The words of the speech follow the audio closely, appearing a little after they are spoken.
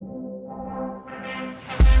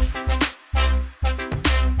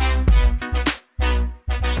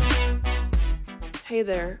Hey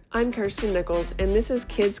there, I'm Kirsten Nichols, and this is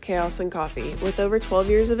Kids, Chaos, and Coffee. With over 12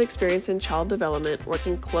 years of experience in child development,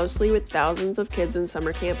 working closely with thousands of kids in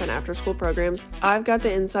summer camp and after-school programs, I've got the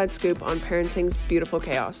inside scoop on parenting's beautiful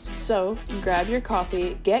chaos. So, grab your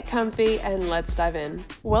coffee, get comfy, and let's dive in.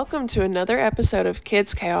 Welcome to another episode of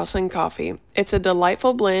Kids, Chaos, and Coffee. It's a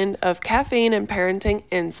delightful blend of caffeine and parenting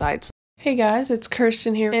insights. Hey guys, it's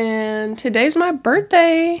Kirsten here, and today's my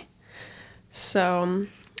birthday! So,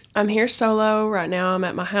 I'm here solo right now. I'm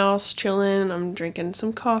at my house chilling. I'm drinking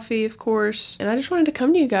some coffee, of course. And I just wanted to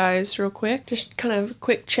come to you guys real quick. Just kind of a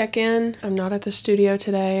quick check-in. I'm not at the studio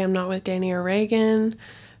today. I'm not with Danny or Reagan.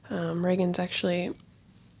 Reagan's actually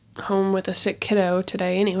home with a sick kiddo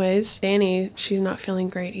today anyways. Danny, she's not feeling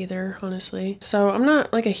great either, honestly. So I'm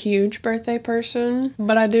not like a huge birthday person,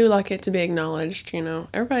 but I do like it to be acknowledged, you know.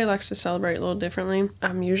 Everybody likes to celebrate a little differently.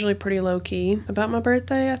 I'm usually pretty low-key about my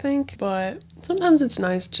birthday, I think, but sometimes it's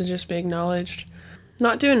nice to just be acknowledged.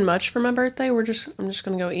 Not doing much for my birthday. I'm just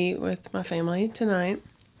gonna go eat with my family tonight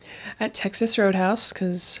at Texas Roadhouse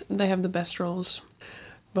because they have the best rolls.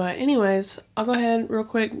 But anyways, I'll go ahead real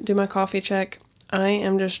quick, do my coffee check. I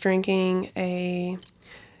am just drinking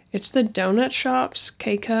it's the Donut Shop's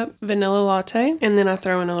K-Cup vanilla latte, and then I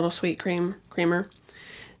throw in a little sweet creamer.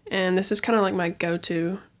 And this is kind of like my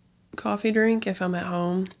go-to coffee drink if I'm at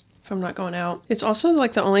home, if I'm not going out. It's also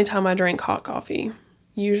like the only time I drink hot coffee.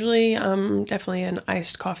 Usually I'm definitely an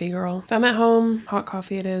iced coffee girl. If I'm at home, hot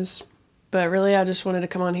coffee it is. But really I just wanted to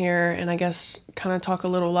come on here and I guess kind of talk a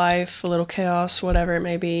little life, a little chaos, whatever it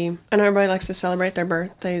may be. I know everybody likes to celebrate their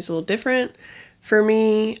birthdays a little different. For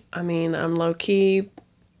me, I mean, I'm low-key.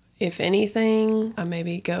 If anything, I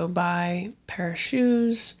maybe go buy a pair of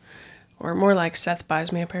shoes, or more like Seth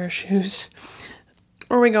buys me a pair of shoes.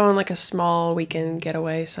 Or we go on like a small weekend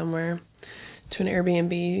getaway somewhere to an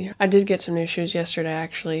Airbnb. I did get some new shoes yesterday,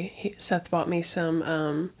 actually. Seth bought me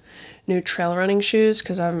some new trail running shoes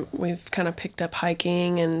because we've kind of picked up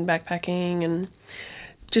hiking and backpacking and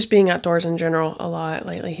just being outdoors in general a lot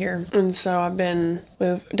lately here. And so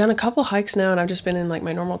we've done a couple hikes now and I've just been in like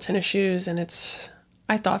my normal tennis shoes and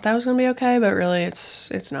I thought that was gonna be okay, but really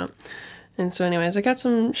it's not. And so anyways, I got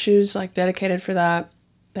some shoes like dedicated for that.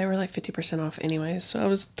 They were like 50% off anyways, so I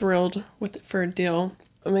was thrilled for a deal.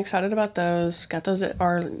 I'm excited about those. Got those at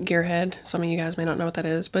our Gearhead. Some of you guys may not know what that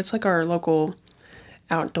is, but it's like our local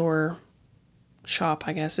outdoor shop,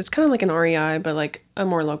 I guess. It's kind of like an REI, but like a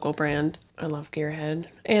more local brand. I love Gearhead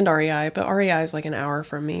and REI, but REI is like an hour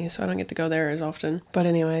from me, so I don't get to go there as often. But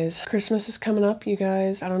anyways, Christmas is coming up, you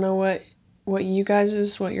guys. I don't know what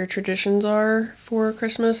your traditions are for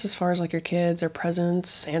Christmas as far as like your kids or presents,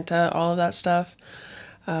 Santa, all of that stuff.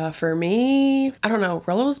 For me, I don't know.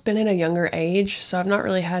 Rollo's been at a younger age, so I've not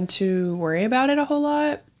really had to worry about it a whole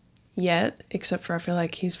lot yet, except for I feel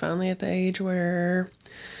like he's finally at the age where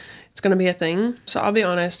it's gonna be a thing. So I'll be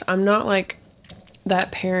honest, I'm not like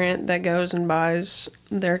that parent that goes and buys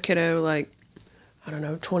their kiddo like, I don't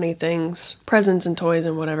know, 20 things, presents and toys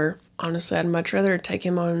and whatever. Honestly, I'd much rather take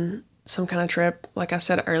him on some kind of trip. Like I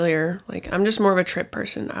said earlier, like I'm just more of a trip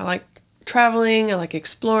person. I like traveling, I like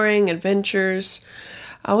exploring, adventures.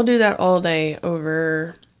 I will do that all day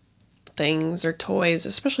over things or toys,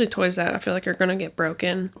 especially toys that I feel like are going to get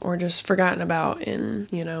broken or just forgotten about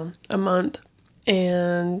in, a month.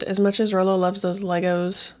 And as much as Rollo loves those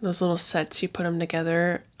Legos, those little sets you put them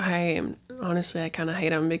together, I kind of hate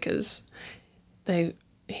them because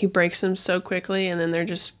he breaks them so quickly and then they're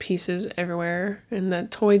just pieces everywhere. And the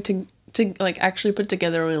toy to like actually put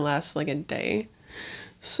together only lasts like a day.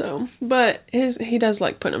 So, but he does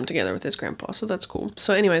like putting them together with his grandpa, so that's cool.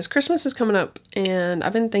 So anyways, Christmas is coming up and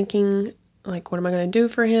I've been thinking like, what am I going to do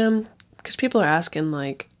for him? Because people are asking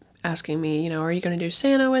me, are you going to do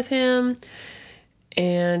Santa with him?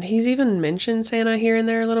 And he's even mentioned Santa here and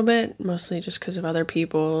there a little bit, mostly just because of other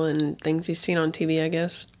people and things he's seen on TV, I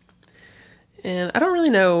guess. And I don't really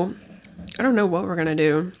know. I don't know what we're going to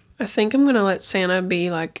do. I think I'm going to let Santa be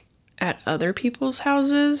like at other people's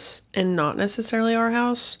houses and not necessarily our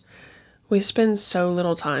house. We spend so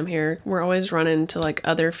little time here. We're always running to like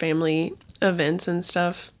other family events and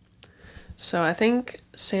stuff. So I think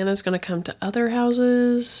Santa's going to come to other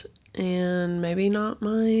houses and maybe not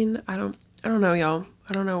mine. I don't know, y'all.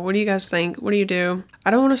 I don't know. What do you guys think? What do you do? I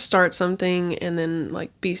don't want to start something and then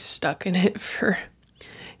like be stuck in it for,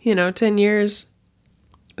 10 years.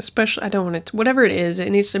 Especially, I don't want it to, whatever it is, it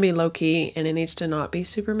needs to be low key and it needs to not be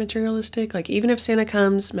super materialistic. Like even if Santa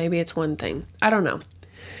comes, maybe it's one thing. I don't know.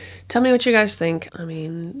 Tell me what you guys think. I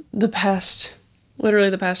mean, literally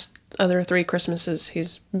the past other 3 Christmases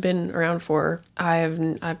he's been around for,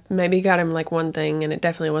 I've maybe got him like one thing, and it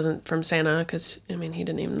definitely wasn't from Santa, because, I mean, he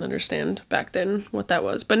didn't even understand back then what that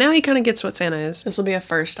was. But now he kind of gets what Santa is. This will be a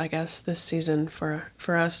first, I guess, this season for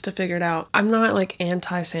us to figure it out. I'm not like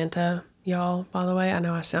anti-Santa, y'all, by the way. I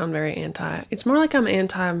know I sound very anti. It's more like I'm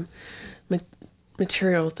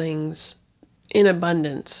anti-material things in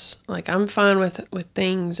abundance. Like, I'm fine with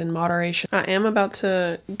things in moderation. I am about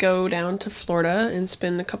to go down to Florida and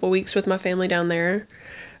spend a couple weeks with my family down there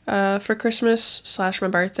for Christmas / my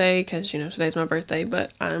birthday, because, you know, today's my birthday,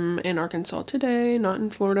 but I'm in Arkansas today, not in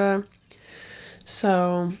Florida.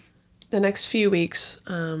 So the next few weeks,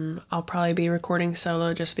 I'll probably be recording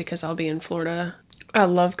solo just because I'll be in Florida. I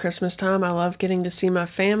love Christmas time. I love getting to see my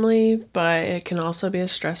family, but it can also be a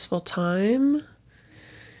stressful time.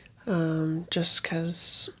 Just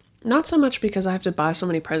because, not so much because I have to buy so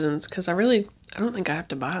many presents, because I don't think I have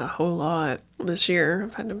to buy a whole lot this year.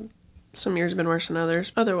 Some years have been worse than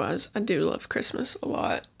others. Otherwise, I do love Christmas a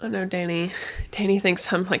lot. I know Danny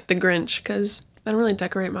thinks I'm like the Grinch because I don't really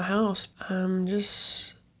decorate my house. I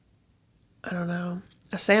don't know.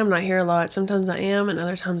 I say I'm not here a lot. Sometimes I am, and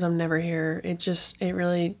other times I'm never here. It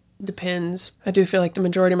really depends. I do feel like the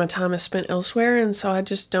majority of my time is spent elsewhere, and so I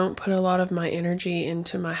just don't put a lot of my energy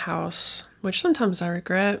into my house, which sometimes I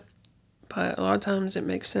regret, but a lot of times it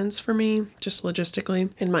makes sense for me, just logistically,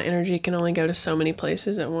 and my energy can only go to so many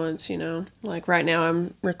places at once, you know? Like right now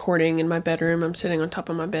I'm recording in my bedroom. I'm sitting on top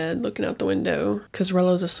of my bed looking out the window because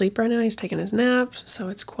Rollo's asleep right now. He's taking his nap, so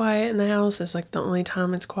it's quiet in the house. It's like the only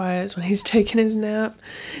time it's quiet is when he's taking his nap.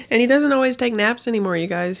 And he doesn't always take naps anymore, you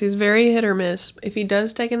guys. He's very hit or miss. If he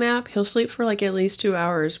does take a nap, he'll sleep for like at least 2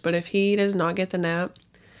 hours, but if he does not get the nap,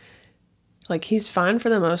 like, he's fine for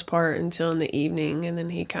the most part until in the evening, and then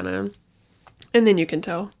and then you can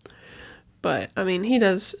tell. But, I mean, he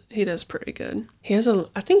does pretty good. He has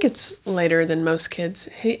I think it's later than most kids.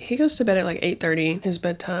 He goes to bed at like 8:30, his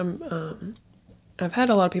bedtime. I've had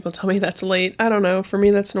a lot of people tell me that's late. I don't know. For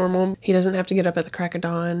me, that's normal. He doesn't have to get up at the crack of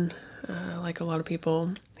dawn, like a lot of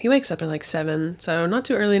people. He wakes up at like 7, so not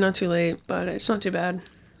too early, not too late, but it's not too bad.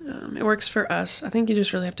 It works for us. I think you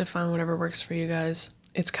just really have to find whatever works for you guys.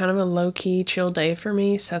 It's kind of a low-key, chill day for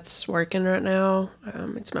me. Seth's working right now.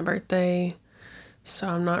 It's my birthday. So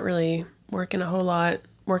I'm not really working a whole lot,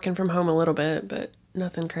 working from home a little bit, but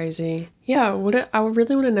nothing crazy. Yeah, I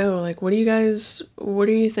really want to know, like, what are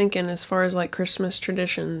you thinking as far as like Christmas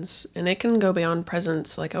traditions? And it can go beyond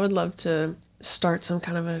presents. Like, I would love to start some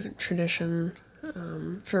kind of a tradition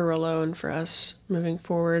for Rollo and for us moving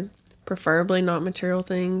forward. Preferably not material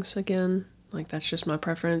things again. Like, that's just my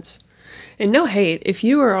preference. And no hate. If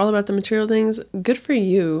you are all about the material things, good for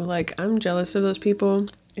you. Like, I'm jealous of those people.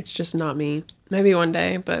 It's just not me. Maybe one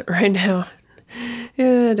day, but right now,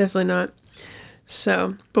 yeah, definitely not.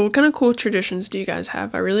 So, but what kind of cool traditions do you guys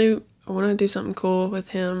have? I want to do something cool with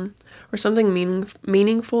him, or something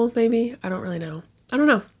meaningful, maybe. I don't really know. I don't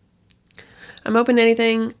know. I'm open to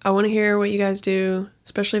anything. I want to hear what you guys do,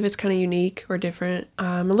 especially if it's kind of unique or different.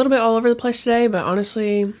 I'm a little bit all over the place today, but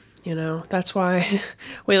honestly, you know, that's why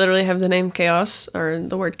we literally have the name Chaos, or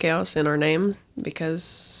the word chaos, in our name, because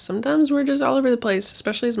sometimes we're just all over the place,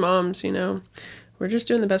 especially as moms, you know. We're just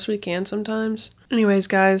doing the best we can sometimes. Anyways,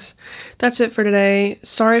 guys, that's it for today.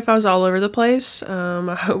 Sorry if I was all over the place.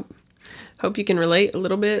 I hope you can relate a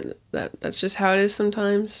little bit. That's just how it is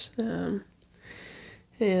sometimes.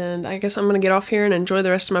 And I guess I'm going to get off here and enjoy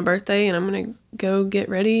the rest of my birthday, and I'm going to go get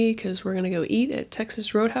ready because we're going to go eat at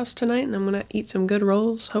Texas Roadhouse tonight, and I'm going to eat some good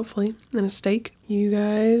rolls, hopefully, and a steak. You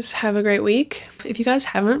guys have a great week. If you guys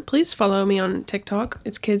haven't, please follow me on TikTok.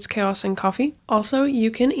 It's Kids, Chaos, and Coffee. Also,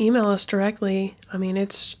 you can email us directly. I mean,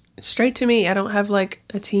 it's straight to me. I don't have like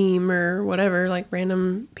a team or whatever, like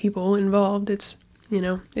random people involved. It's, you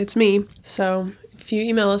know, it's me. So if you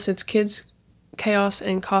email us, it's Kids, Chaos,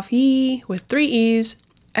 and Coffee with 3 E's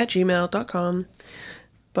 @gmail.com.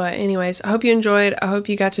 But anyways, I hope you enjoyed. I hope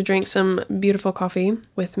you got to drink some beautiful coffee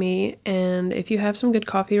with me. And if you have some good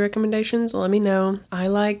coffee recommendations, let me know. I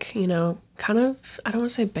like, you know, kind of, I don't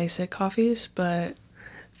want to say basic coffees, but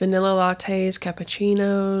vanilla lattes,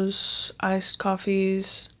 cappuccinos, iced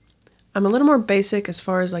coffees. I'm a little more basic as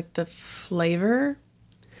far as like the flavor.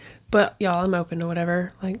 But y'all, I'm open to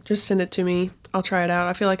whatever. Like, just send it to me. I'll try it out.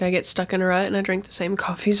 I feel like I get stuck in a rut and I drink the same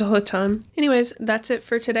coffees all the time. Anyways, that's it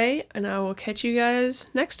for today, and I will catch you guys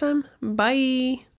next time. Bye!